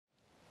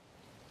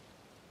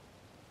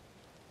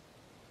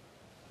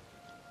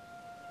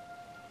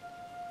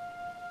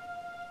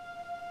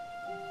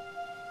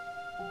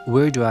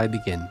Where do I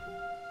begin?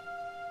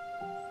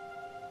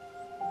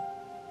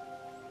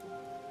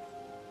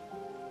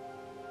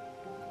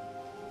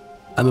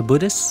 I'm a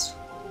Buddhist.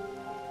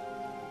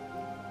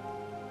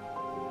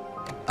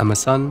 I'm a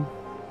son.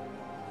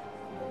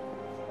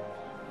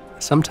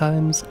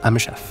 Sometimes I'm a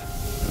chef.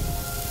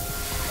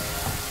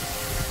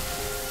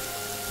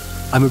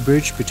 I'm a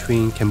bridge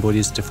between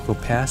Cambodia's difficult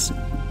past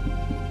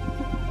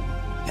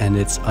and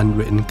its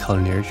unwritten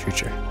culinary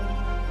future.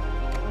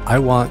 I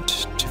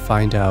want to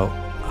find out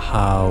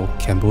how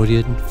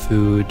Cambodian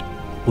food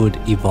would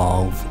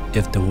evolve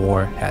if the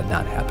war had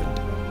not happened.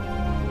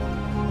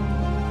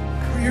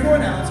 Here to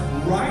announce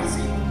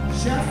Rising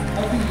Chef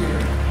of the Year.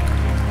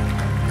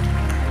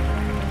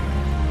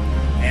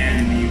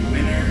 And the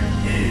winner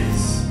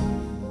is...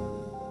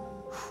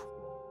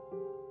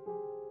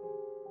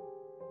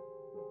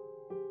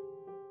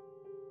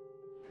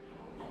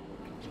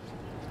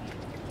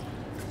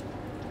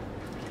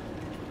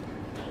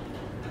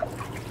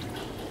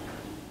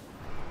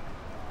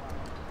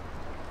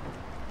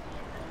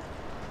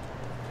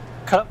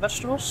 Cut up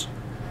vegetables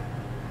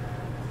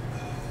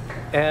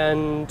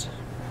and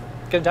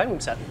get a dining room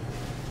set.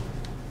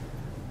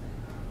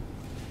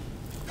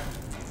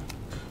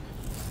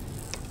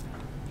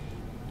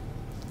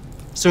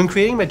 So in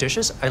creating my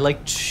dishes, I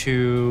like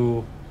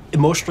to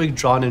emotionally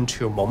drawn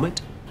into a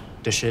moment,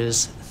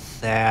 dishes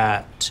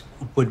that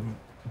would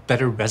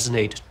better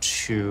resonate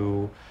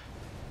to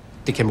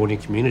the Cambodian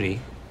community.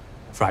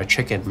 Fried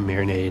chicken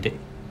marinated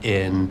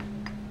in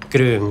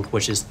Groundwork,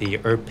 which is the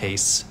herb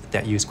paste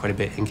that used quite a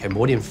bit in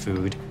Cambodian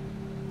food.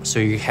 So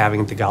you're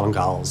having the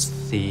galangals,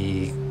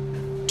 the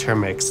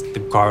turmerics, the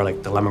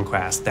garlic, the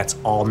lemongrass, that's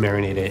all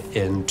marinated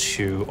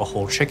into a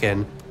whole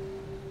chicken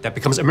that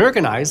becomes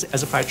Americanized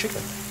as a fried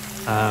chicken.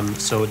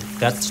 So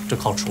that's the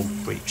cultural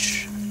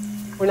breach.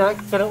 We're not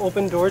gonna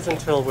open doors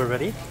until we're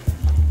ready.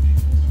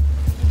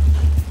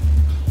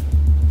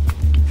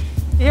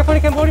 You here for the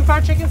Cambodian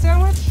fried chicken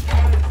sandwich?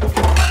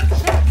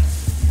 Sure.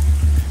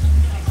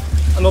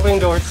 I'm opening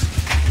doors.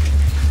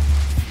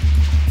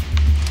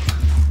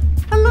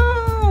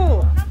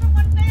 Hello!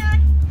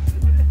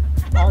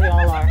 All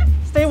y'all are.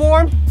 Stay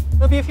warm.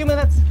 It'll be a few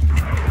minutes.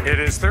 It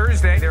is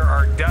Thursday. There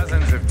are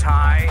dozens of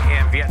Thai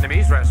and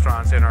Vietnamese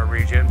restaurants in our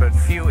region, but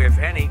few, if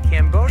any,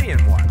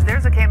 Cambodian ones.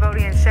 There's a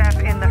Cambodian chef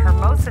in the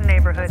Hermosa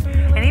neighborhood,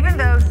 and even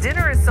though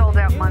dinner is sold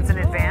out months in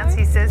advance,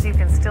 he says you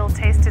can still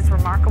taste his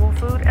remarkable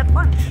food at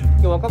lunch.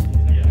 You're welcome.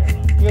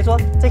 You as well.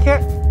 Take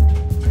care.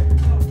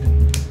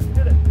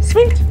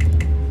 Sweet.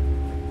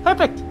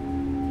 Perfect.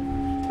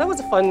 That was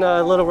a fun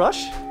little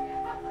rush.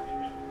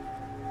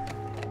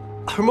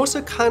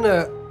 Hermosa kind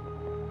of,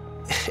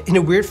 in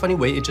a weird, funny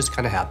way, it just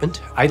kind of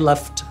happened. I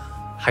left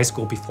high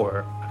school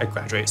before I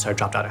graduated, so I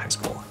dropped out of high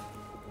school.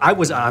 I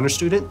was an honor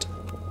student,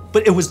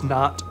 but it was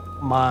not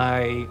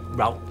my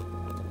route.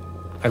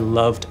 I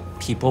loved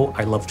people,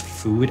 I loved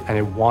food, and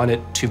I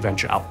wanted to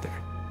venture out there.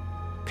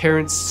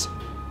 Parents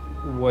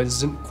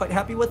wasn't quite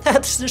happy with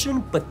that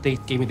decision, but they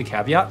gave me the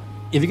caveat.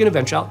 If you're gonna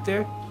venture out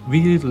there,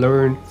 really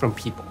learn from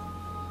people.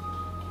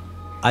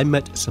 I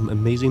met some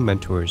amazing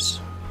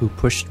mentors who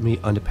pushed me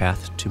on the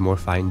path to more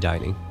fine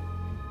dining.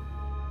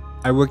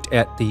 I worked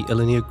at the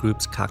Illenia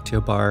Group's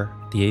cocktail bar,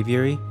 The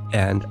Aviary,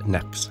 and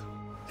Next.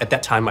 At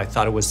that time, I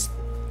thought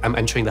I'm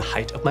entering the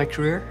height of my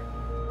career.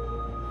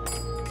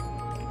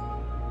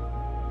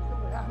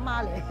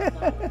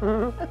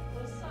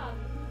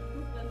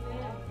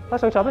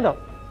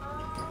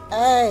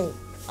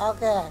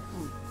 OK,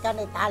 cái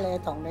này ta lệ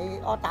同你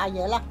我帶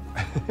嘢啦。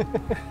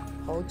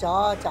好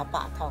咗就白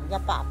糖100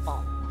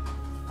磅，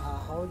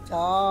好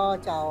咗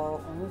就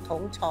5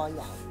桶菜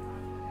油。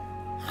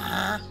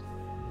嚇，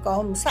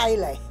咁犀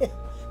利？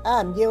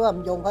唔要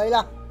唔用佢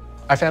啦。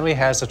Our family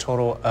has a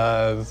total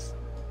of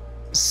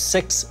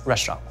 6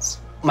 restaurants.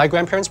 My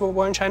grandparents were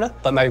born in China,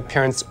 but my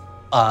parents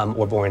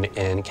were born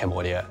in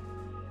Cambodia.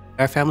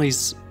 Our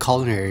family's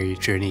culinary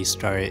journey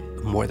started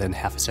more than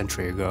half a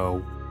century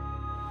ago.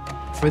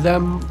 For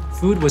them,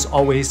 food was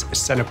always a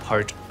center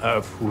part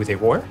of who they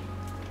were.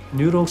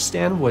 Noodle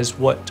stand was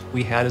what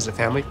we had as a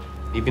family,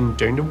 even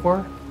during the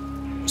war.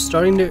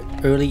 Starting in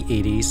the early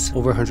 80s,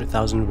 over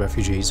 100,000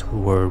 refugees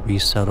were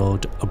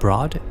resettled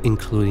abroad,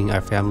 including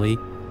our family.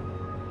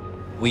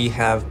 We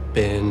have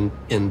been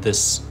in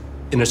this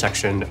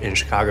intersection in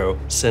Chicago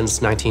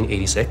since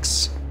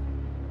 1986.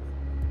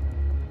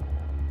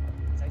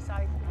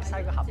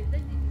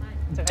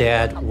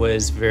 Dad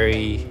was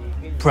very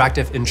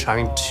proactive in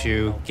trying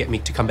to get me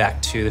to come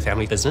back to the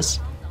family business.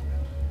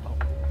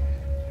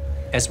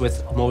 As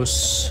with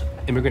most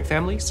immigrant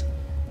families,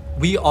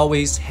 we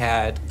always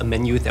had a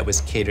menu that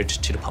was catered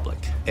to the public.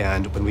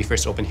 And when we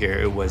first opened here,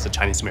 it was a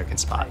Chinese-American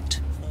spot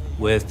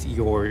with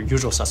your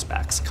usual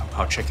suspects, kung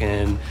pao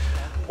chicken,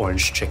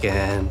 orange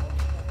chicken.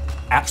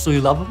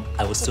 Absolutely love them.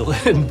 I will still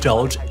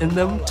indulge in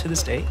them to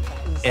this day.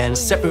 And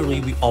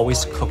separately, we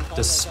always cook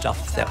the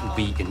stuff that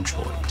we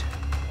enjoyed.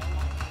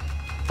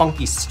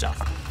 Funky stuff,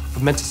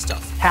 fermented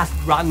stuff,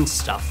 half-rotten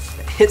stuff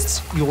that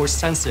hits your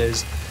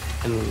senses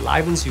and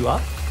livens you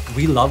up.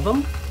 We love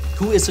them.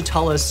 Who is to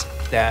tell us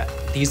that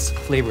these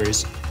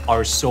flavors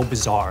are so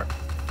bizarre.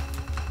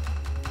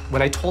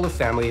 When I told the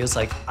family, it's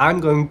like, I'm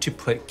going to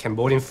put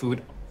Cambodian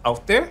food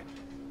out there,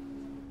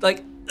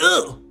 like,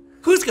 ugh,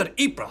 who's gonna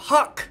eat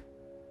brahak?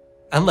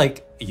 I'm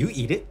like, you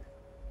eat it,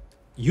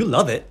 you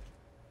love it.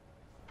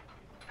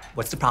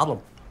 What's the problem?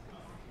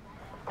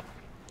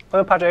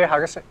 오늘 파제에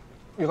하겠어요.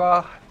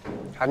 이거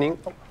아닌.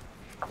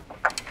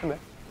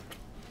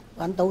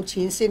 揾到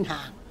錢先行，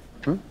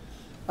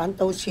揾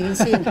到錢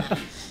先行，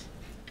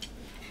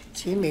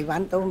錢未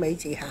揾到尾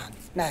字行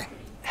嗱。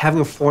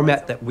 Having a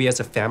format that we as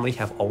a family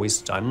have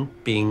always done,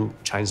 being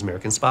Chinese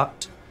American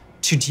spot,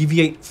 to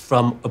deviate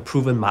from a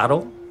proven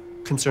model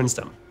concerns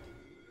them.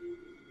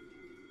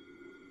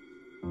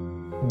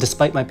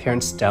 Despite my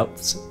parents'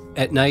 doubts,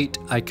 at night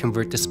I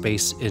convert the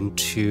space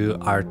into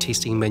our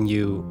tasting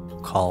menu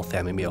called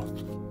Family Meal,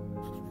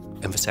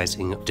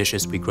 emphasizing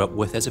dishes we grew up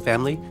with as a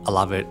family. A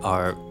lot of it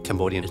are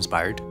Cambodian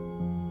inspired.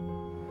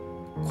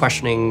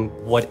 Questioning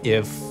what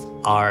if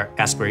our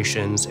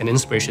aspirations and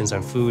inspirations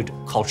on food,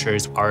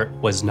 cultures, art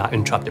was not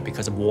interrupted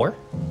because of war.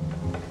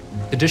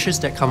 The dishes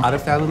that come out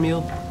of Family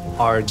Meal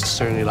are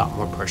certainly a lot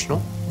more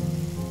personal.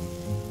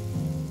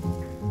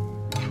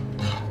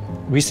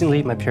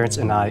 Recently, my parents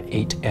and I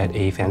ate at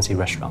a fancy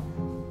restaurant.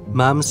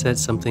 Mom said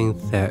something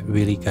that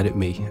really gutted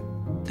me.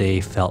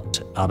 They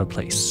felt out of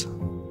place.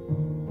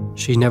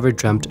 She never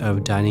dreamt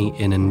of dining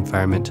in an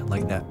environment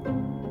like that.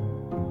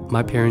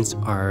 My parents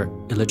are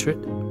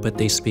illiterate, but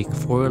they speak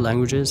 4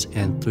 languages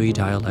and 3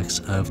 dialects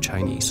of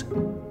Chinese.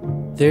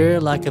 Their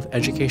lack of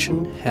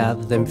education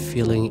have them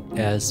feeling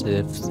as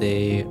if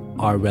they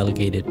are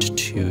relegated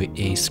to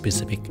a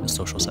specific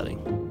social setting.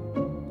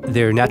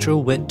 Their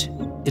natural wit,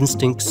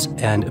 instincts,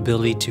 and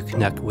ability to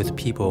connect with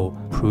people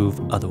prove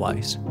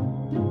otherwise.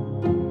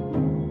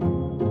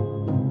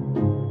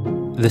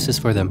 This is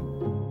for them.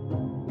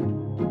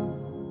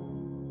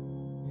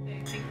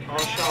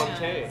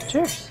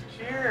 Cheers.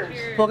 Cheers.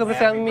 Welcome to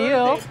Family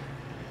Meal.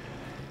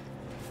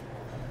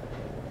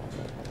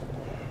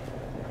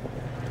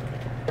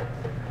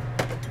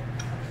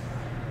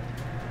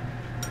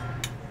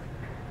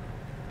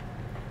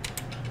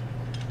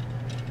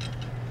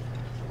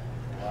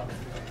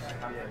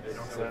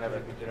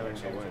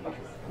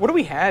 What do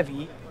we have,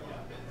 E?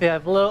 We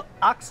have a little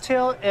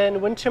oxtail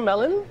and winter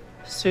melon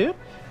soup.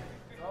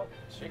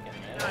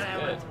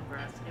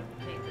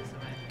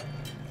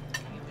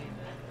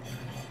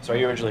 So are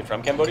you originally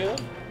from Cambodia then?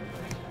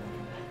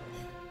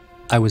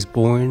 I was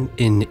born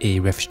in a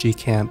refugee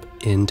camp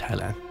in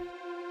Thailand.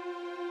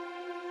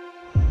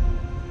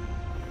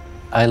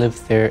 I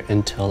lived there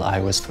until I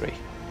was 3,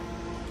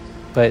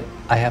 but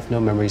I have no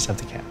memories of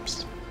the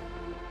camps.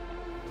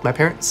 My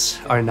parents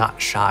are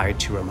not shy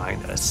to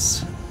remind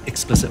us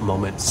explicit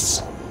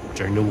moments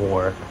during the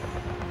war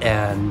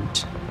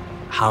and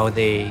how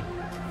they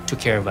took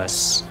care of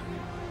us.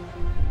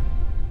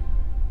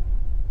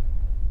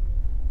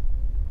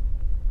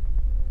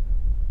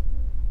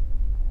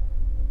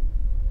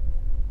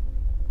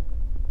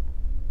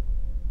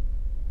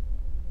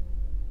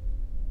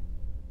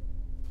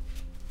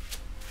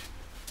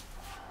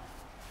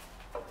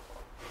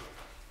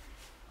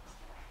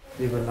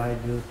 We would like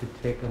you to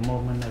take a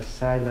moment of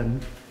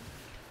silence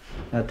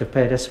to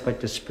pay respect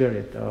to the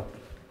spirit of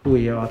who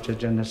you are to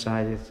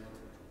genocide.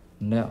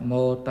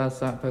 Namo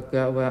tassa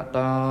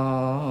bhagavato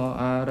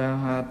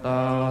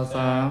arahato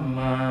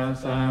samma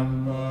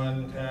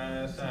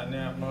sambuddhassa.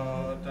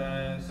 Namo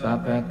tassa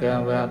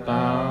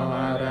bhagavato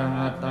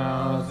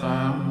arahato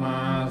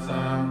samma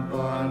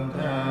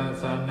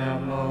sambuddhassa.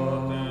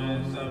 Namo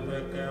tassa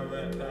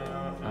bhagavato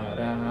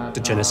arahato. The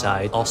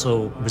genocide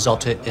also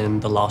resulted in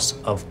the loss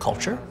of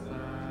culture,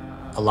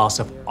 a loss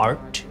of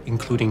art,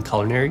 including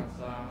culinary.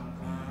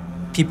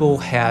 People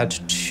had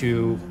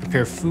to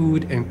prepare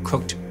food and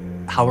cooked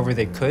however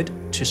they could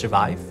to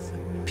survive.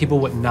 People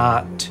would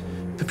not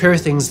prepare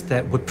things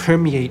that would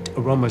permeate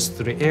aromas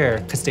through the air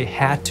because they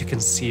had to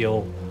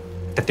conceal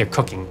that they're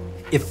cooking.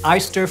 If I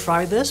stir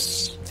fry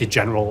this, the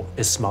general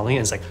is smelling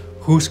and it's like,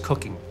 who's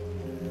cooking?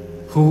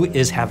 Who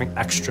is having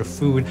extra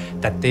food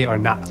that they are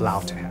not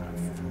allowed to have?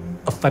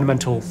 A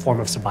fundamental form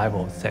of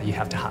survival that you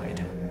have to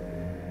hide.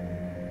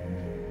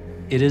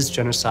 It is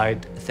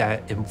genocide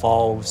that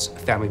involves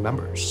family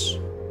members.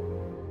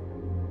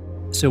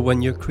 So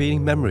when you're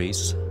creating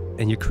memories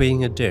and you're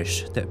creating a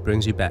dish that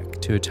brings you back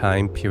to a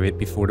time period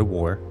before the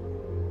war,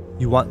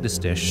 you want this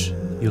dish,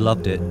 you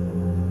loved it,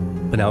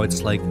 but now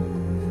it's like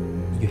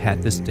you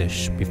had this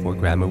dish before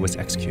grandma was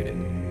executed.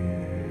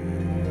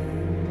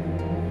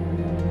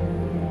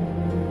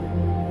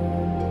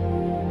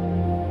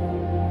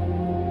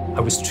 I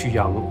was too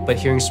young, but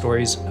hearing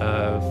stories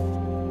of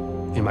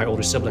my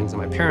older siblings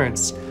and my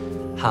parents,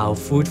 how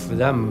food for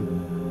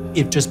them,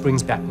 it just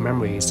brings back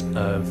memories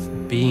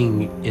of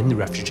being in the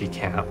refugee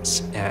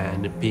camps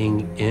and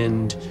being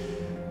in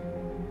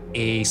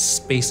a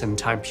space and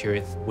time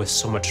period with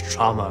so much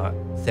trauma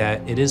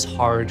that it is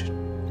hard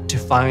to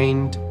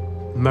find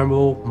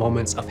memorable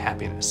moments of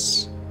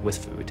happiness with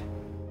food.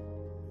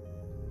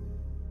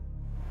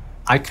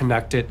 I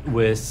connected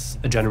with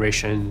a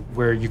generation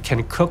where you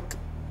can cook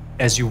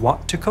as you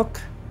want to cook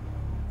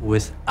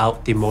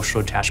without the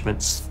emotional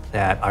attachments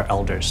that our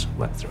elders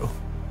went through.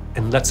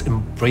 And let's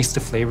embrace the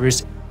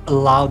flavors,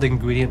 allow the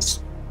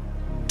ingredients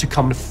to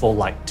come to full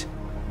light.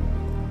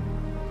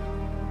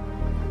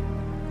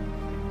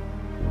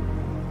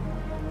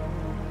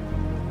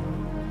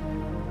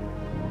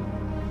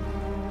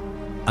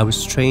 I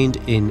was trained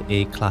in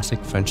a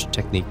classic French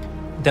technique.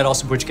 That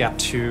also bridged gap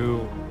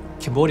to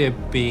Cambodia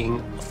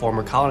being a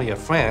former colony of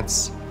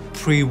France.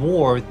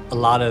 Pre-war, a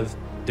lot of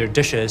their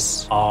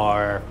dishes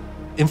are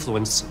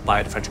influenced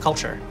by the French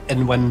culture.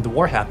 And when the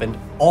war happened,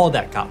 all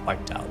that got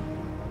wiped out.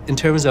 In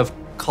terms of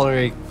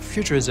culinary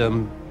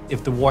futurism,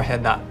 if the war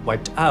had not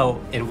wiped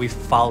out and we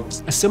followed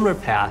a similar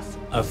path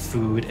of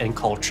food and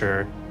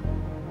culture,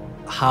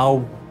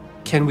 how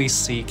can we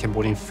see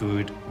Cambodian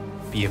food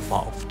be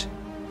evolved?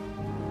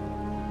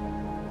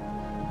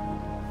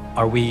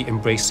 Are we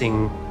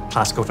embracing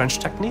classical French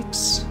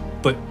techniques,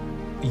 but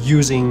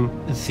using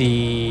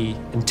the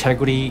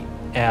integrity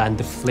and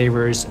the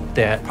flavors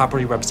that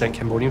properly represent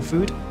Cambodian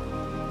food?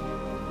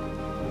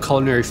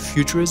 Culinary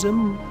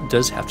futurism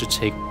does have to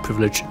take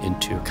privilege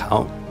into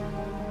account.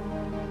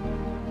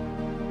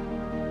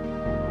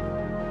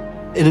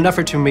 In an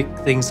effort to make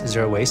things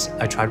zero waste,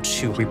 I tried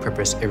to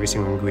repurpose every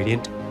single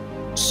ingredient.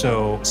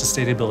 So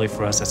sustainability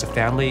for us as a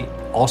family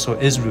also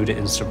is rooted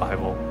in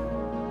survival.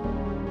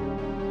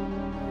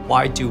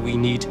 Why do we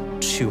need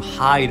to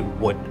hide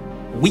what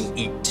we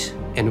eat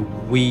and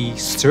we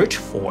search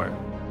for?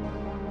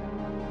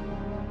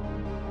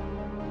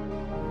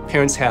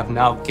 Parents have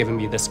now given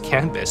me this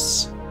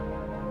canvas.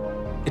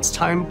 It's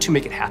time to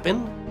make it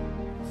happen.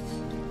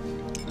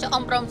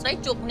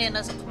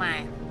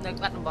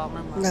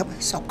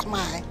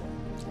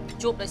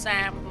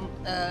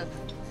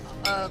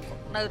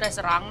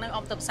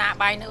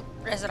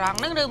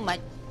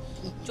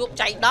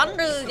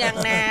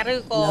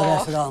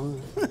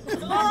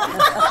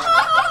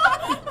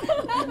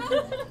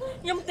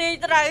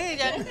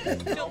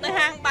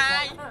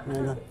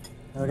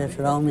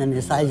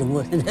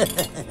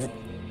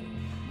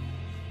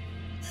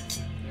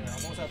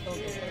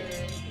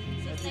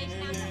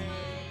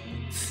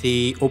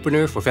 The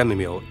opener for family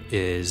meal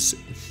is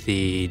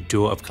the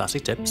duo of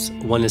classic dips.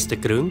 One is the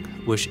groeng,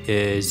 which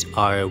is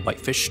our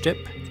whitefish dip.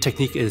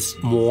 Technique is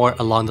more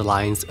along the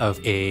lines of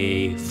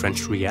a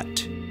French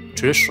rillette.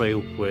 Traditionally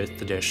with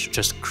the dish,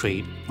 just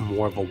create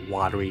more of a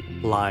watery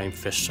lime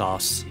fish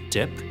sauce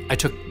dip. I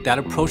took that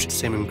approach,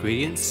 same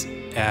ingredients,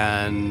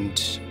 and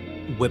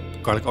whip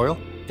garlic oil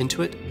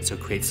into it. So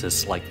it creates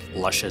this like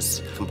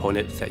luscious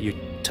component that you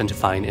tend to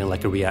find in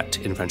like a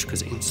rillette in French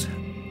cuisines.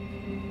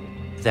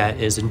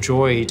 That is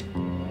enjoyed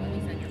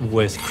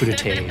with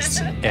crudités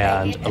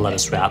and a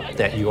lettuce wrap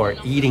that you are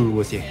eating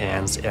with your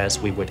hands as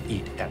we would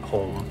eat at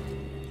home.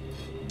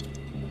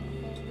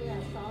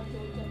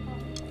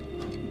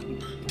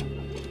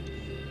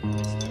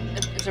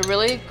 It's a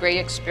really great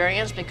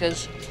experience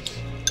because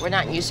we're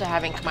not used to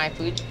having Khmer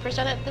food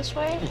presented this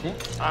way.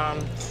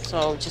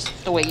 So just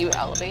the way you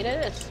elevate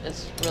it,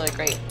 it's really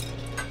great.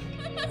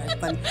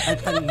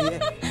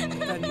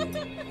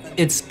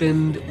 It's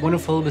been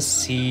wonderful to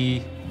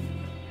see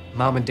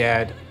Mom and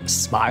Dad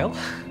smile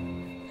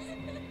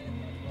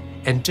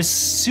and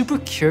just super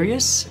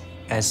curious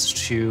as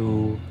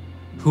to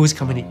who's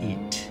coming to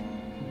eat.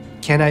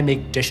 Can I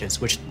make dishes,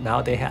 which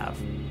now they have?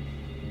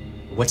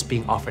 What's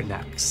being offered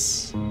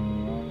next?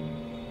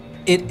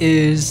 It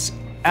is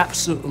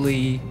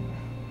absolutely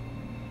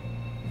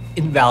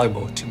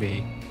invaluable to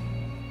me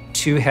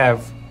to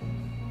have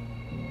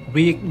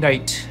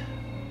reignite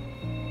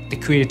the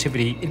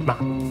creativity in my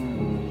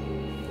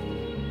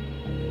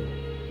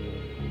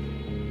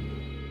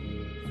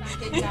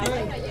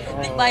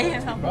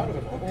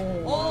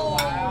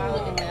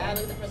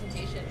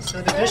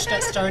So the dish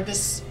that started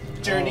this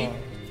journey,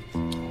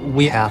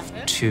 we have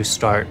to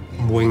start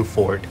moving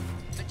forward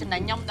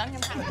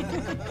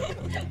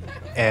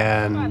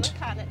and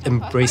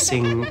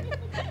embracing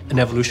an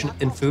evolution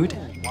in food,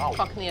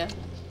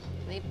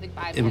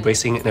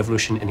 embracing an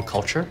evolution in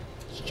culture.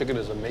 This chicken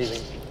is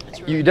amazing.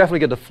 You definitely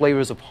get the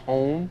flavors of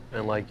home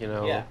and like, you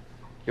know,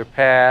 your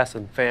past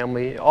and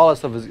family. All that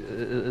stuff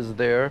is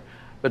there.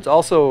 But it's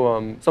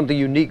also something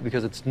unique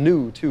because it's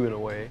new too in a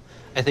way.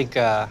 I think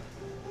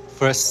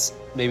for us,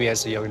 maybe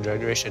as a younger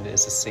generation,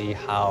 is to see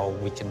how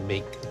we can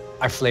make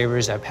our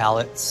flavors, our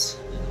palettes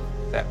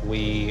that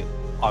we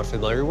are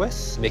familiar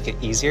with, make it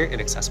easier and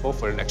accessible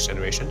for the next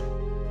generation,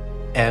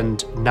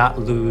 and not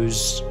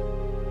lose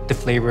the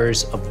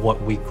flavors of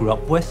what we grew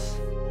up with.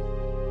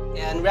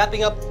 And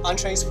wrapping up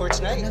entrees for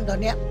tonight,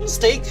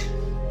 steak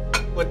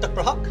with the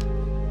brahok.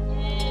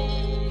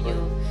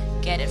 You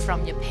get it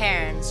from your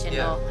parents, you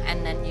know,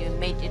 and then you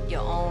made it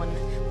your own,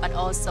 but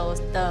also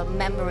the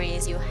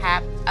memories you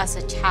have as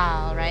a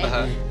child,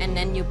 right? And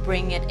then you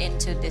bring it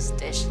into this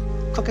dish.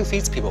 Cooking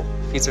feeds people,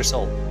 feeds their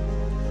soul.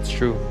 It's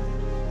true.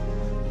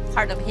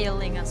 Part of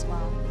healing as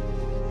well.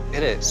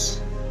 It is.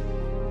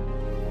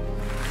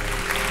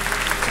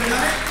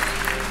 Tonight,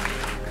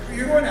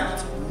 you're going to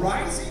announce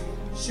Rising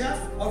Chef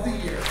of the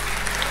Year.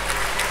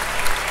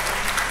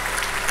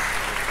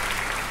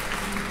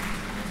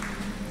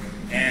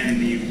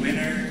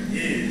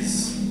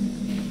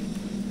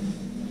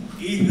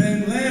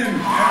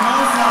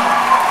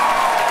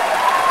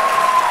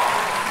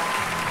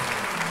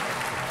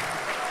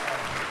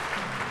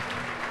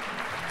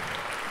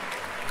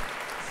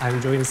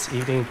 joined this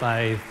evening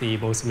by the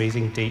most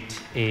amazing date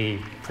a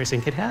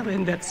person could have,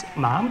 and that's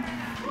Mom.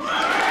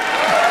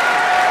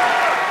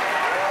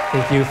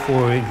 Thank you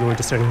for your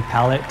discerning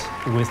palate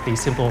with the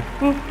simple,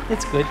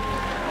 it's good,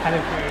 kind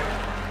of weird.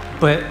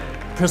 But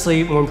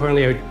personally, more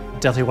importantly, I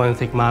definitely want to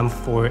thank Mom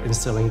for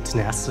instilling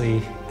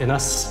tenacity in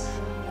us.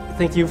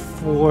 Thank you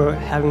for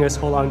having us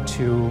hold on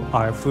to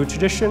our food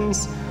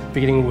traditions,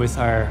 beginning with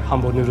our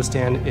humble noodle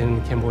stand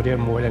in Cambodia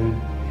more than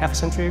half a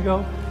century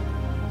ago.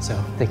 So,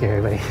 thank you,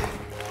 everybody.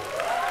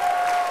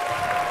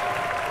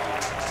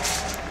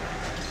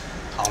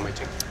 Không mày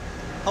chứ?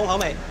 Không hả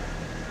mày?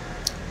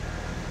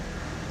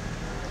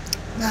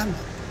 Ngắm.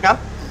 Ngắm.